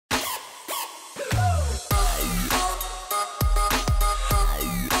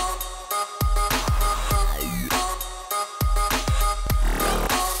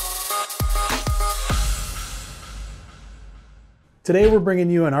Today we're bringing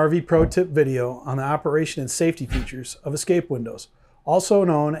you an RV Pro Tip video on the operation and safety features of escape windows, also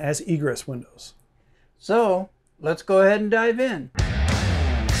known as egress windows. So let's go ahead and dive in.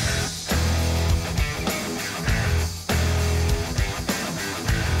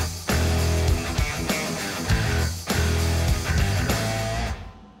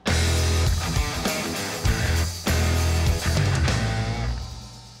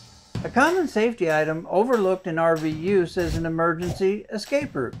 A common safety item overlooked in RV use is an emergency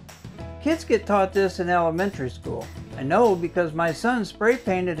escape route. Kids get taught this in elementary school. I know because my son spray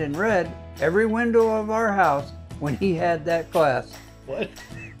painted in red every window of our house when he had that class. What?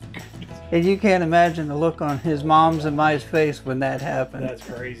 And you can't imagine the look on his mom's and my face when that happened. That's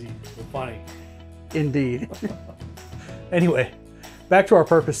crazy, but funny. Indeed. Anyway, back to our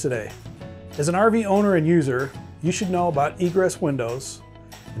purpose today. As an RV owner and user, you should know about egress windows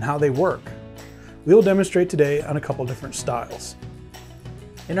and how they work. We will demonstrate today on a couple different styles.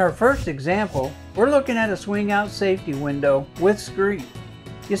 In our first example, we're looking at a swing out safety window with screen.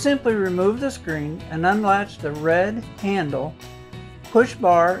 You simply remove the screen and unlatch the red handle, push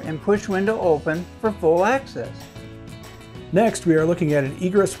bar and push window open for full access. Next, we are looking at an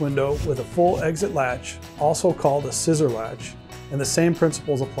egress window with a full exit latch, also called a scissor latch, and the same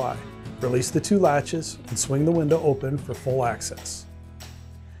principles apply. Release the two latches and swing the window open for full access.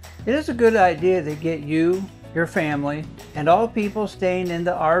 It is a good idea to get you, your family, and all people staying in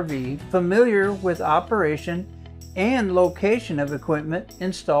the RV familiar with operation and location of equipment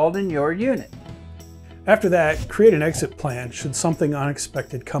installed in your unit. After that, create an exit plan should something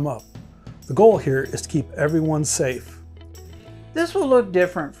unexpected come up. The goal here is to keep everyone safe. This will look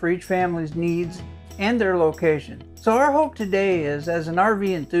different for each family's needs and their location. So our hope today is, as an RV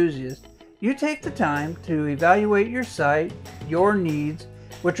enthusiast, you take the time to evaluate your site, your needs,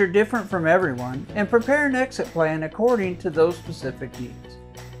 which are different from everyone, and prepare an exit plan according to those specific needs.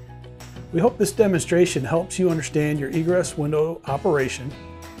 We hope this demonstration helps you understand your egress window operation.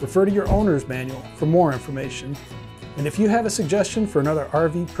 Refer to your owner's manual for more information. And if you have a suggestion for another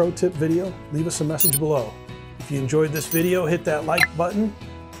RV Pro Tip video, leave us a message below. If you enjoyed this video, hit that like button,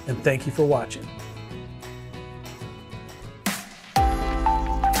 and thank you for watching.